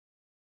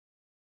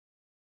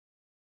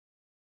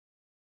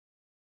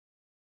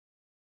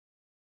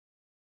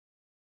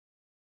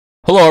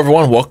Hello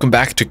everyone, welcome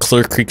back to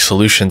Clear Creek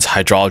Solutions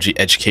hydrology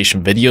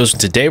education videos.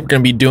 Today we're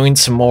going to be doing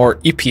some more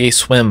EPA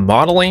swim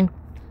modeling.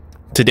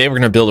 Today we're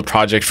going to build a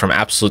project from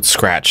absolute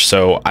scratch.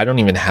 So I don't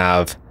even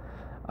have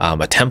a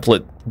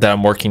template that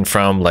I'm working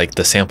from like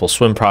the sample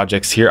swim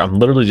projects here. I'm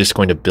literally just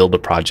going to build a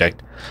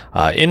project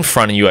in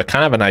front of you. I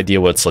kind of have an idea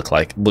what it's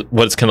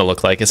going to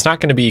look like. It's not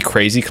going to be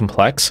crazy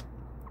complex,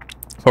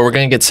 but we're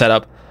going to get set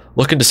up,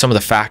 look into some of the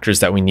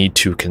factors that we need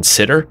to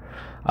consider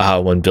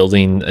when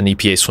building an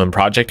EPA swim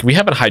project. We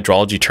have a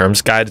hydrology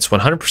terms guide. It's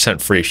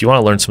 100% free. If you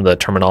want to learn some of the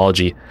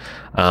terminology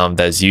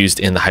that is used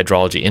in the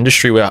hydrology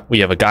industry, we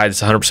have a guide.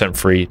 It's 100%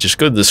 free. Just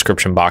go to the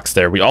description box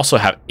there. We also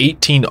have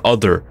 18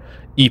 other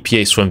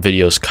EPA swim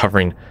videos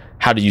covering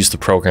how to use the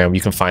program.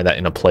 You can find that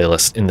in a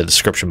playlist in the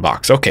description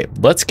box. Okay,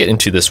 let's get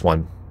into this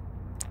one.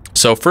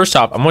 So first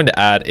off, I'm going to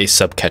add a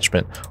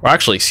subcatchment, or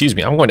actually, excuse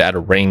me, I'm going to add a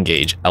rain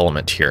gauge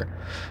element here.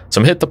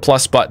 So I'm going to hit the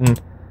plus button.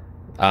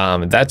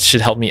 That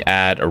should help me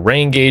add a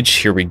rain gauge.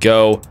 Here we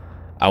go.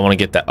 I want to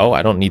get that. Oh,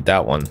 I don't need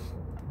that one.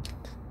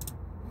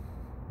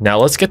 Now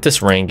let's get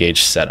this rain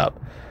gauge set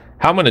up.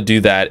 How I'm going to do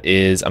that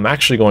is I'm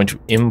actually going to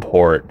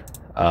import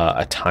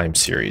a time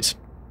series.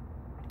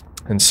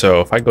 And so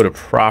if I go to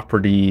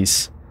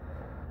properties,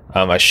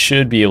 I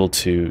should be able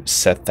to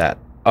set that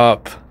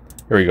up.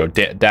 Here we go,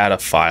 data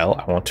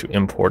file. I want to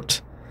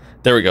import.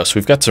 There we go. So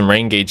we've got some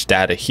rain gauge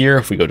data here.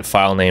 If we go to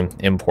file name,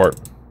 import,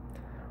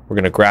 we're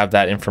going to grab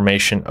that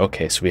information.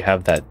 Okay, so we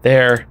have that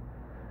there.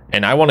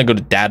 And I want to go to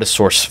data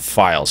source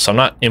files. So I'm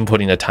not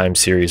inputting a time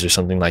series or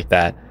something like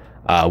that.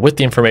 With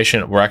the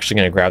information, we're actually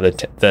going to grab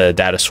the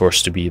data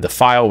source to be the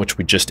file, which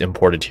we just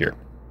imported here.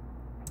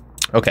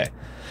 Okay,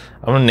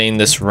 I'm going to name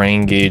this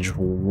rain gauge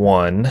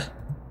 1.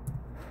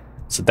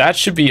 So that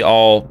should be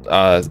all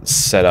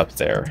set up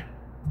there.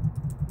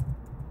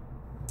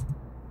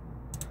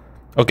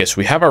 Okay, so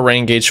we have our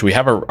rain gauge. So we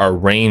have our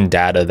rain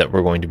data that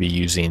we're going to be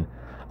using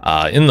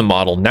in the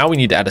model. Now we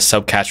need to add a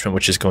subcatchment,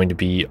 which is going to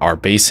be our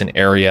basin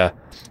area.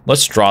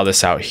 Let's draw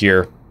this out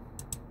here.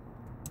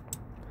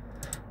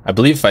 I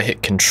believe if I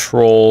hit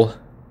control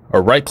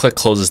or right click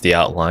closes the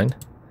outline.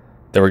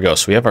 There we go.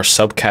 So we have our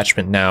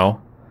subcatchment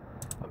now.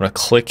 I'm going to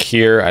click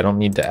here. I don't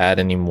need to add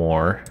any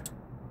more.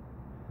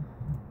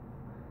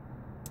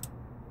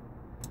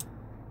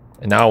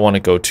 And now I want to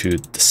go to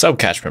the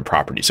subcatchment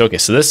properties. Okay,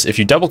 so this, if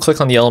you double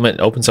click on the element,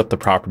 it opens up the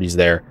properties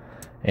there.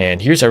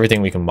 And here's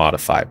everything we can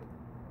modify.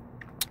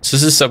 So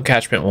this is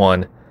subcatchment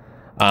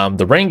 1.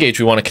 The rain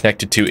gauge we want to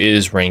connect it to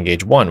is rain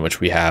gauge 1,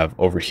 which we have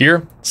over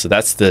here. So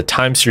that's the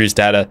time series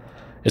data.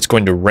 It's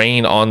going to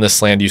rain on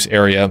this land use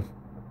area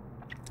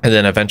and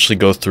then eventually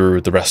go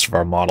through the rest of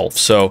our model.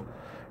 So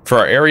for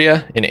our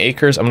area in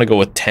acres, I'm going to go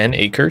with 10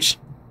 acres.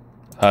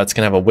 It's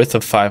going to have a width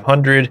of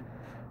 500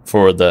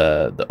 for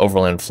the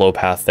overland flow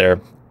path there.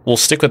 We'll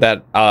stick with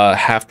that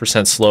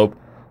 0.5% slope.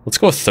 Let's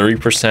go with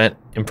 30%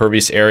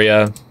 impervious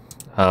area.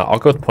 I'll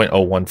go with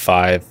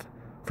 0.015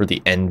 for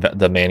the end,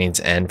 the Manning's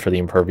end for the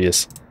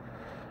impervious.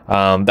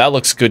 That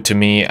looks good to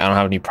me. I don't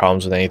have any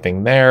problems with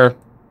anything there.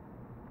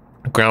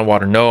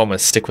 Groundwater, no. I'm going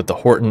to stick with the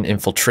Horton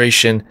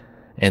infiltration,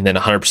 and then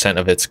 100%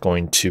 of it's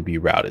going to be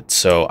routed.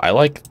 So I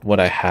like what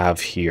I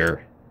have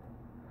here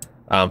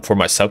for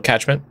my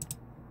subcatchment.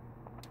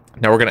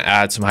 Now we're going to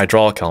add some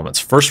hydraulic elements.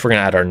 First, we're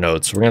going to add our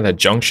nodes. So we're going to add a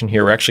junction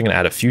here. We're actually going to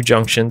add a few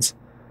junctions.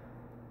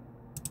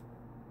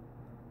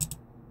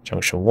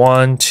 Junction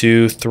 1,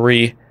 2,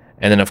 3.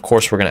 And then, of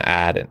course, we're going to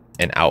add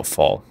an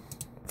outfall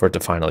for it to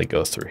finally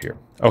go through here.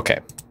 Okay.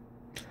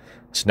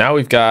 So now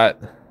we've got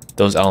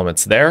those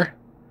elements there.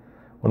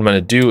 What I'm going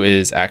to do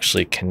is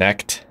actually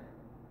connect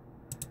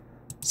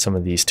some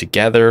of these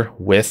together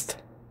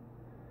with,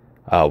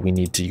 we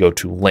need to go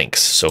to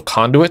links. So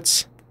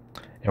conduits,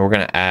 and we're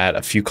going to add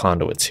a few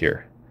conduits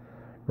here.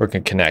 We're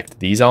going to connect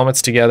these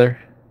elements together.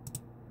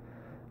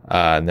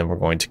 And then we're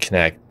going to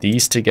connect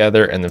these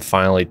together and then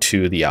finally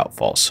to the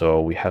outfall.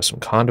 So we have some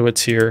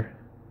conduits here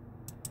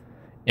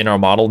in our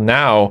model.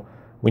 Now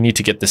we need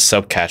to get this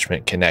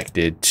subcatchment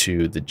connected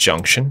to the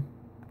junction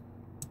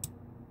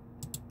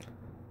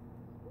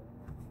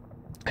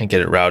and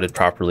get it routed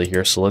properly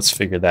here. So let's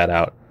figure that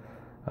out.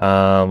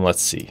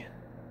 Let's see.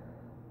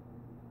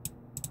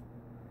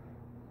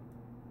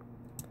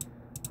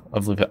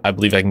 I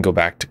believe I can go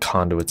back to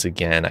conduits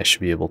again. I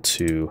should be able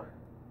to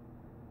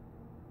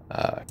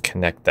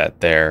connect that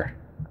there.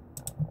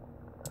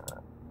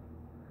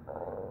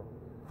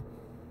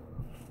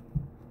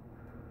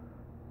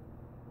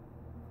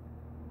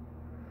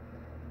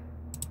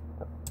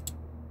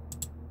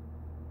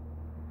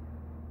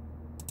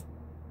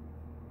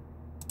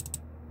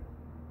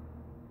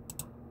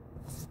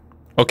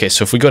 Okay,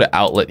 so if we go to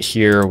outlet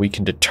here, we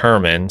can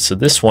determine, so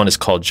this one is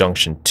called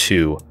junction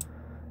 2,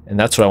 and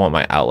that's what I want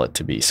my outlet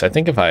to be. So I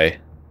think if I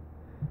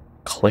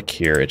click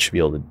here, it should be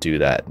able to do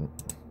that.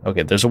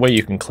 Okay, there's a way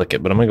you can click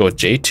it, but I'm going to go with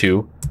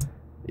J2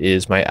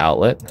 is my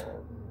outlet.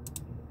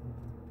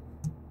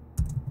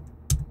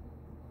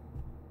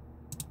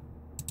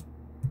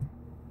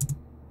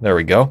 There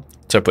we go.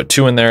 So I put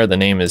 2 in there. The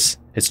name is,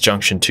 it's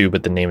junction 2,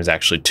 but the name is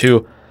actually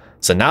 2.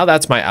 So now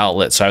that's my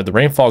outlet. So I have the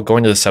rainfall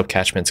going to the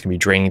subcatchment. It's going to be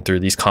draining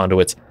through these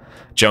conduits,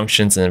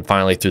 junctions, and then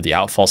finally through the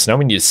outfall. So now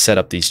we need to set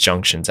up these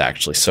junctions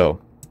actually. So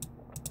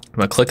I'm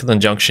going to click on the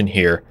junction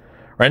here.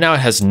 Right now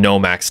it has no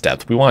max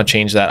depth. We want to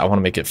change that. I want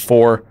to make it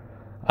 4.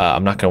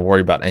 I'm not going to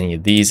worry about any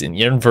of these. In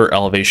invert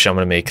elevation, I'm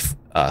going to make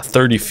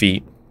 30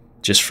 feet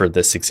just for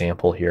this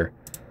example here.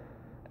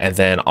 And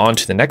then on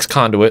to the next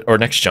conduit, or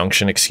next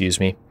junction, excuse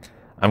me.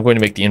 I'm going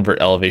to make the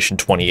invert elevation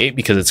 28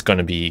 because it's going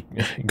to be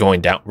going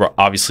down.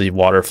 Obviously,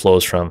 water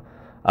flows from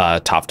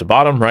top to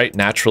bottom, right?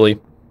 Naturally.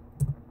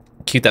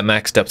 Keep that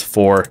max depth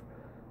 4.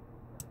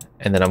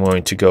 And then I'm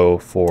going to go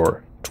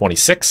for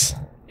 26.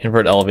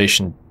 Invert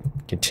elevation,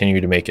 continue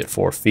to make it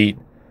 4 feet.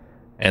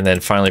 And then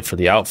finally for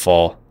the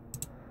outfall,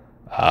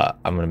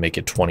 I'm going to make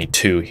it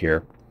 22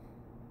 here.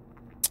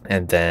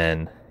 And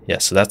then, yeah,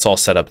 so that's all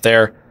set up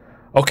there.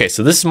 Okay,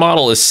 so this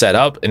model is set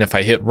up, and if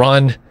I hit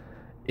run,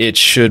 it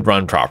should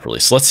run properly.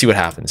 So let's see what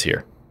happens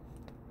here.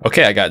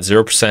 Okay, I got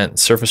 0%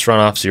 surface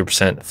runoff,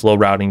 0% flow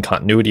routing,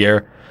 continuity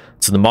error.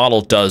 So the model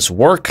does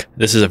work.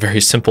 This is a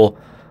very simple,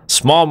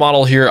 small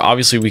model here.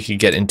 Obviously, we could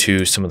get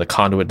into some of the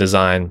conduit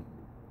design,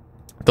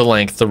 the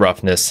length, the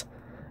roughness,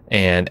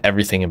 and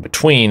everything in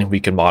between. We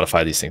can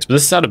modify these things. But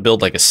this is how to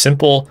build like a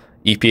simple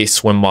EPA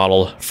SWM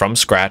model from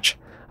scratch.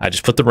 I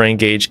just put the rain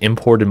gauge,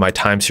 imported my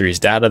time series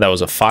data. That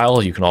was a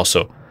file. You can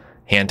also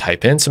hand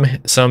type in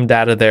some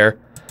data there.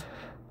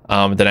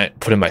 Then I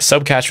put in my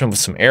subcatchment with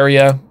some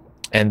area,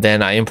 and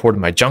then I imported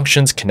my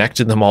junctions,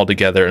 connected them all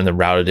together, and then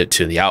routed it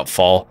to the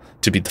outfall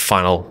to be the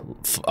final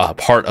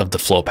part of the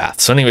flow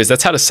path. So anyways,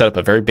 that's how to set up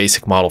a very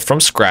basic model from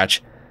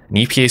scratch in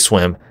EPA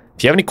SWM.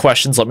 If you have any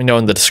questions, let me know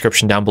in the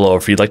description down below.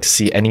 If you'd like to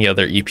see any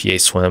other EPA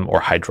SWM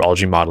or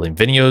hydrology modeling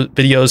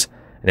videos.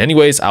 And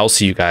anyways, I'll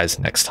see you guys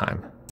next time.